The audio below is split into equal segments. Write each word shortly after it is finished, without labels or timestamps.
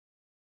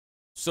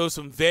So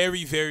some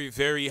very, very,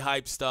 very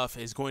hype stuff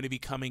is going to be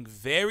coming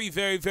very,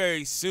 very,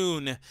 very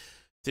soon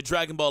to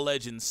Dragon Ball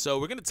Legends. So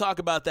we're going to talk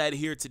about that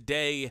here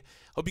today.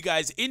 Hope you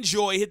guys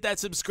enjoy. Hit that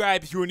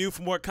subscribe if you are new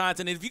for more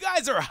content. And if you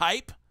guys are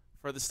hype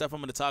for the stuff I'm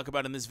going to talk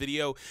about in this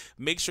video,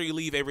 make sure you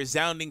leave a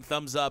resounding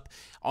thumbs up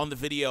on the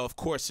video, of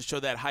course, to show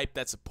that hype,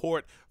 that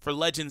support for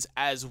Legends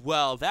as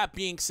well. That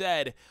being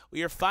said,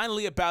 we are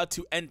finally about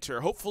to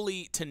enter,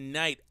 hopefully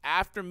tonight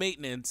after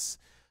maintenance,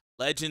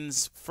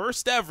 Legends'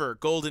 first ever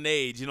golden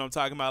age. You know what I'm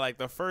talking about? Like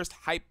the first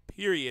hype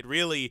period,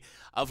 really,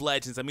 of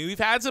Legends. I mean, we've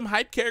had some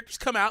hype characters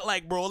come out,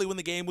 like Broly when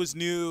the game was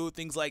new,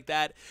 things like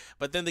that.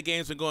 But then the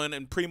game's been going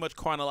in pretty much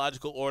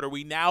chronological order.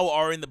 We now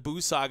are in the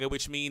Buu Saga,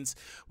 which means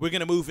we're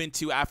going to move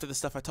into, after the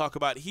stuff I talk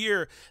about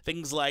here,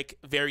 things like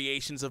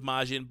variations of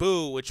Majin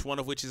Buu, one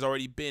of which has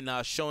already been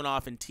shown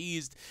off and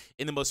teased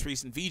in the most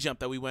recent V-Jump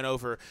that we went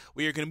over.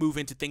 We are going to move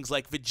into things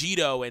like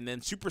Vegito and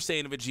then Super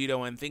Saiyan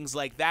Vegito and things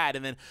like that.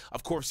 And then,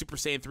 of course, Super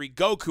Saiyan 3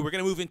 Goku. We're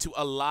going to move into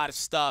a lot of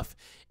stuff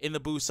in the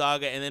Buu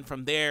Saga, and then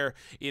from there,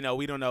 you know,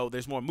 we don't know.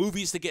 There's more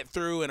movies to get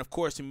through, and of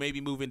course, we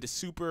maybe move into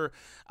Super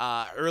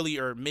early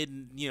or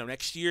mid, you know,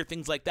 next year,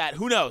 things like that.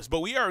 Who knows? But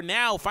we are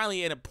now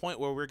finally at a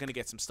point where we're going to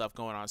get some stuff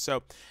going on.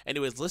 So,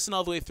 anyways, listen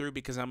all the way through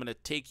because I'm going to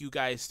take you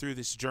guys through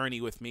this journey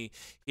with me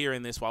here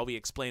in this while we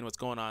explain what's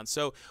going on.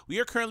 So,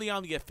 we are currently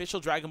on the official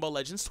Dragon Ball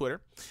Legends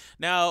Twitter.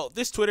 Now,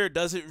 this Twitter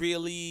doesn't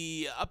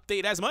really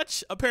update as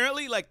much,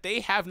 apparently. Like, they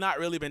have not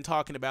really been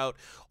talking about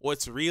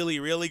what's really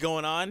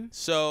going on.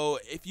 So,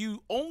 if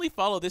you only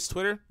follow this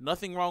Twitter,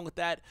 nothing wrong with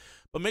that.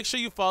 But make sure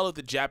you follow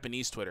the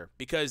Japanese Twitter,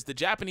 because the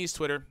Japanese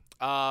Twitter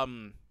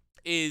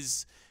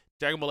is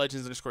Dragon Ball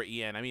Legends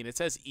 _EN. I mean, it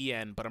says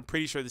EN, but I'm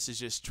pretty sure this is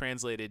just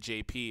translated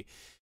JP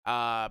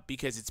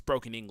because it's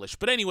broken English.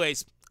 But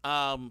anyways,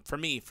 for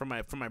me, from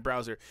my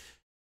browser,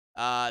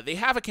 they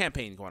have a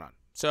campaign going on.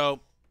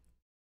 So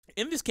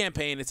in this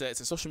campaign, it's a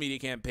social media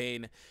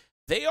campaign.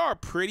 They are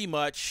pretty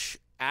much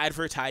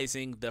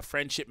advertising the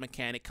friendship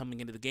mechanic coming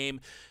into the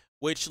game.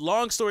 Which,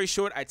 long story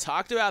short, I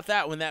talked about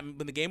that when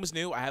the game was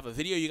new. I have a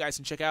video you guys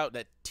can check out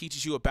that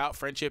teaches you about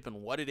friendship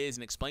and what it is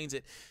and explains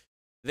it.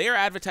 They're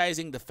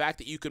advertising the fact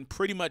that you can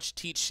pretty much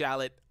teach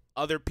Shallot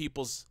other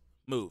people's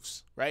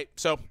moves, right?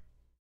 So,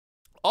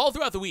 all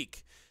throughout the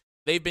week,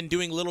 they've been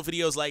doing little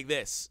videos like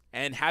this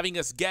and having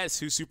us guess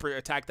whose super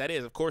attack that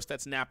is. Of course,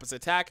 that's Nappa's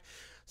attack.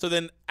 So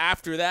then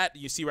after that,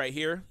 you see right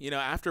here, you know,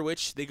 after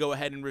which they go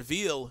ahead and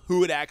reveal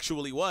who it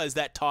actually was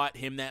that taught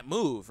him that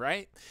move,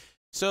 right?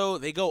 So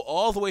they go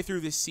all the way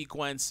through this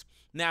sequence.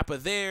 Nappa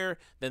there,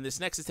 then this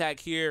next attack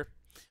here.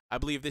 I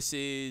believe this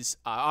is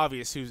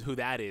obvious who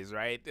that is,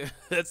 right?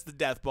 That's the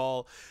Death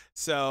Ball.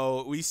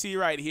 So we see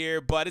right here,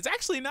 but it's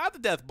actually not the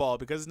Death Ball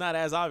because it's not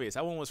as obvious.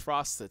 That one was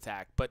Frost's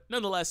attack. But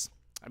nonetheless,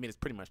 I mean, it's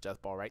pretty much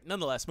Death Ball, right?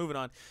 Nonetheless, moving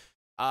on.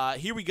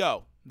 Here we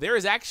go. There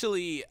is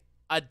actually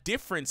a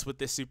difference with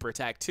this super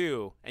attack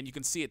too, and you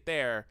can see it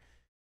there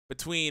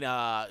between,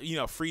 you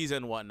know, Frieza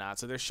and whatnot.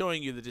 So they're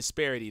showing you the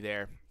disparity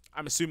there.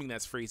 I'm assuming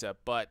that's Frieza,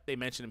 but they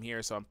mentioned him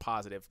here, so I'm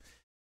positive.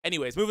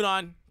 Anyways, moving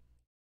on.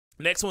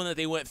 Next one that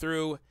they went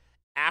through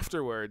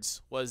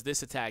afterwards was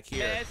this attack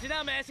here.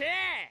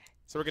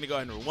 So we're going to go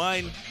ahead and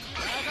rewind.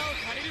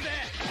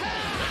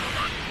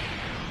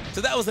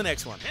 So that was the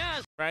next one,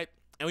 right?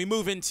 And we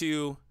move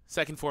into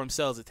second form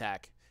Cell's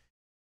attack.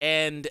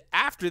 And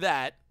after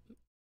that,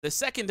 the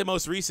second to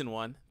most recent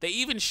one, they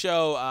even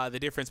show the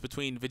difference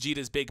between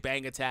Vegeta's Big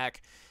Bang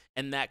attack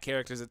and that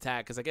character's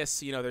attack, because I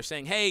guess, you know, they're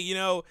saying, hey, you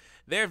know,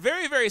 they're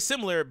very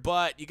similar,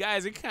 but you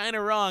guys are kind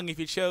of wrong if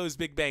you chose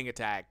Big Bang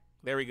attack.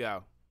 There we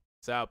go.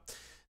 So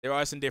there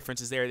are some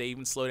differences there. They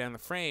even slow down the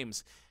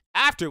frames.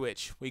 After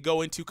which we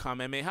go into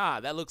Kamehameha.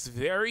 That looks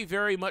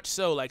very much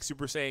so like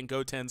Super Saiyan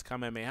Goten's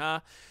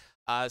Kamehameha.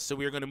 So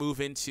we are going to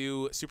move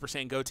into Super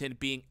Saiyan Goten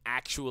being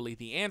actually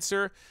the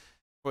answer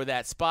for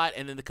that spot,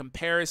 and then the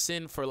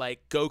comparison for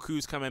like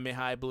Goku's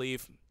Kamehameha, I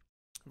believe,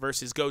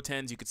 versus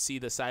Goten's. You could see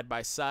the side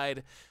by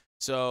side.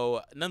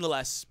 So,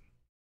 nonetheless,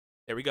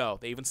 there we go.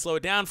 They even slow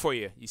it down for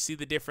you. You see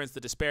the difference, the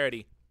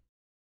disparity.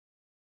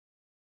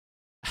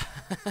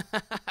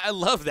 I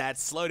love that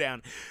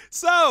slowdown.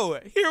 So,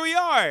 here we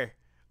are.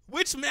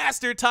 Which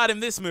master taught him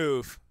this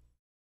move?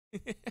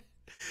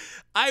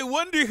 I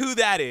wonder who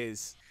that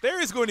is.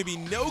 There is going to be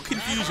no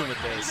confusion with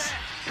this.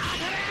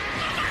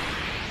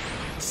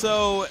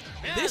 So,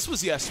 this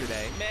was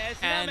yesterday,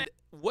 and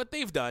what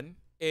they've done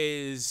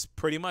is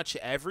pretty much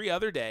every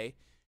other day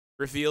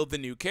revealed the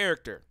new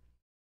character.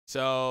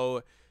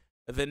 So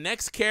the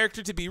next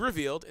character to be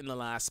revealed in the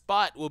last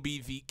spot will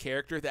be the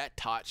character that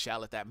taught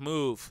Shallot that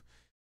move.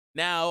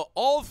 Now,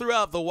 all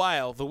throughout the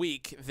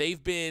week,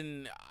 they've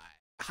been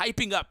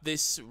hyping up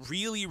this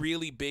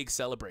really big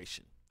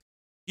celebration.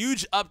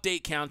 Huge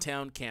update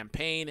countdown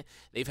campaign.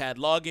 They've had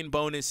login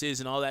bonuses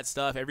and all that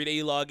stuff. Every day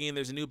you log in,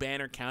 there's a new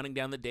banner counting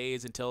down the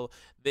days until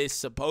this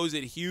supposed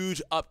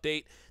huge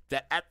update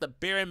that at the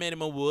bare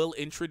minimum will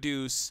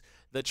introduce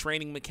the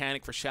training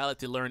mechanic for Shallot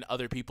to learn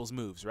other people's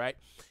moves, right?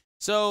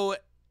 So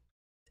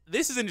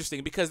this is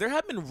interesting because there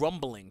have been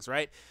rumblings,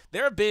 right?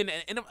 There have been,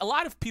 and a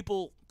lot of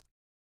people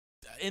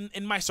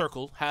in my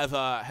circle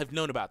have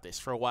known about this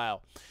for a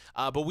while,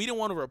 but we didn't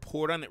want to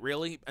report on it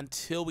really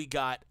until we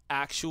got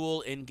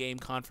actual in-game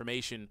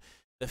confirmation.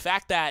 The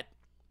fact that,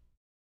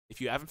 if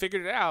you haven't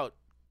figured it out,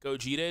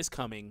 Gogeta is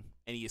coming,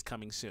 and he is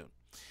coming soon.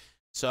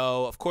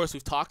 So, of course,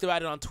 we've talked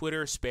about it on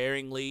Twitter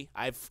sparingly.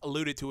 I've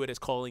alluded to it as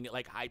calling it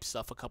like hype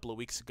stuff a couple of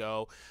weeks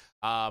ago,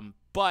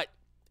 but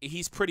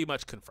he's pretty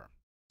much confirmed.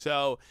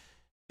 So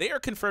they are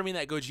confirming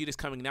that Gogeta is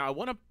coming now. I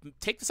want to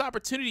take this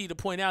opportunity to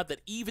point out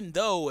that even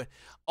though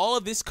all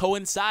of this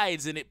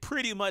coincides and it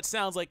pretty much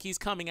sounds like he's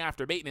coming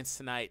after maintenance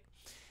tonight,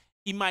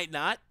 he might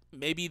not.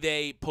 Maybe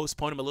they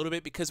postpone him a little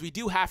bit because we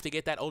do have to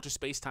get that Ultra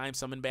Space Time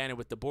summon banner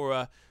with the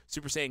Bora,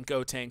 Super Saiyan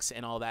Gotenks,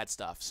 and all that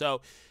stuff.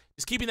 So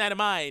just keeping that in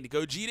mind,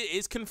 Gogeta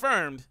is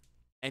confirmed,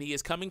 and he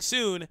is coming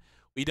soon.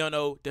 We don't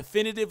know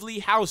definitively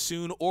how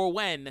soon or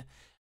when,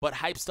 but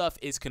hype stuff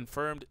is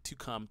confirmed to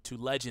come to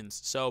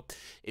Legends. So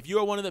if you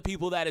are one of the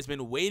people that has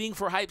been waiting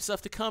for hype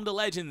stuff to come to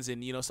Legends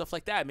and, you know, stuff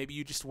like that, maybe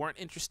you just weren't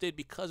interested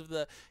because of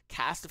the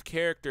cast of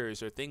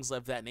characters or things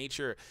of that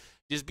nature,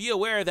 just be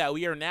aware that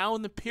we are now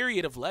in the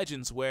period of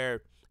Legends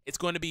where it's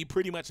going to be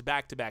pretty much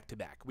back to back to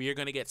back. We are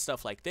going to get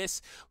stuff like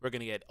this. We're going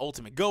to get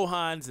Ultimate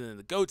Gohans and then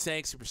the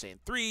Gotenks, Super Saiyan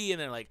 3,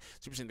 and then like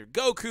Super Saiyan 3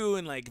 Goku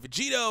and like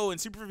Vegito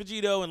and Super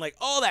Vegito and like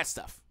all that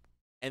stuff.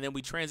 And then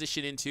we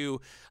transition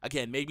into,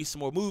 again, maybe some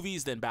more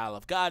movies, then Battle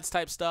of Gods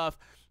type stuff.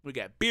 We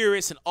got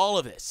Beerus and all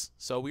of this.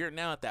 So we are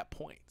now at that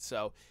point.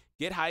 So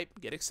get hype,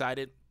 get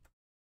excited.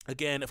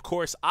 Again, of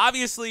course,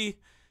 obviously,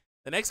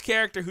 the next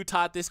character who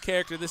taught this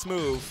character this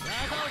move,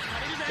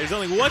 there's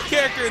only one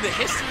character in the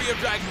history of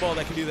Dragon Ball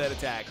that can do that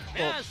attack.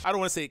 Well, I don't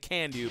want to say it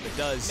can do, but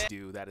does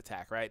do that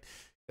attack, right?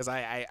 Because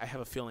I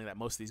have a feeling that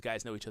most of these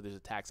guys know each other's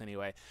attacks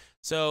anyway.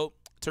 So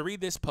to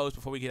read this post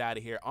before we get out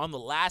of here, on the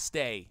last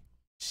day,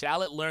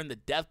 shall it learn the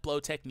death blow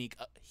technique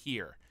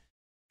here?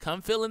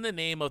 Come fill in the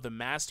name of the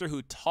master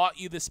who taught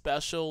you the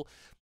special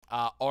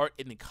art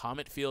in the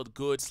comment field.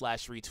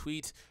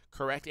 Good/retweet.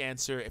 Correct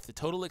answer. If the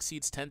total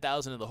exceeds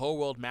 10,000 in the whole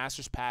world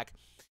Masters pack,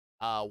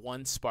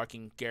 one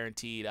sparking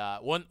guaranteed.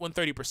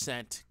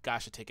 130%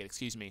 Gacha ticket.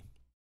 Excuse me.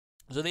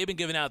 So they've been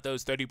giving out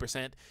those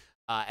 30%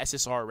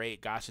 SSR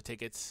rate Gacha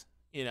tickets,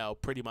 you know,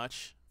 pretty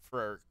much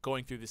for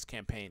going through this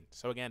campaign.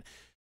 So again,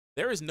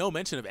 there is no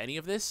mention of any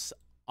of this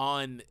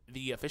on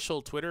the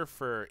official Twitter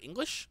for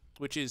English,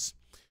 which is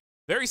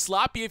very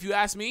sloppy if you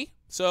ask me.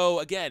 So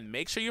again,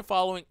 make sure you're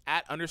following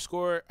at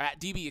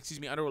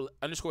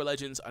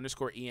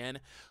DB_Legends_EN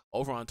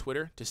over on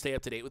Twitter to stay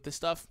up to date with this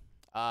stuff.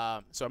 So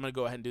I'm gonna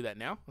go ahead and do that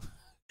now.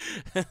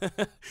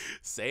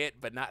 Say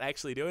it, but not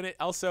actually doing it.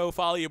 Also,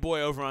 follow your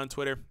boy over on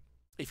Twitter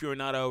if you are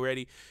not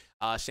already.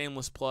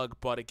 Shameless plug,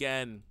 but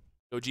again,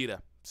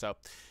 Gogeta. So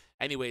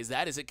anyways,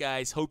 that is it,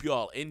 guys. Hope you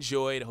all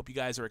enjoyed. Hope you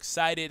guys are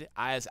excited,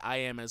 as I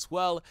am as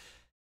well.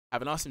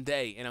 Have an awesome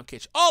day, and I'll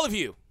catch all of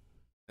you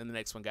in the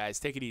next one, guys.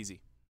 Take it easy.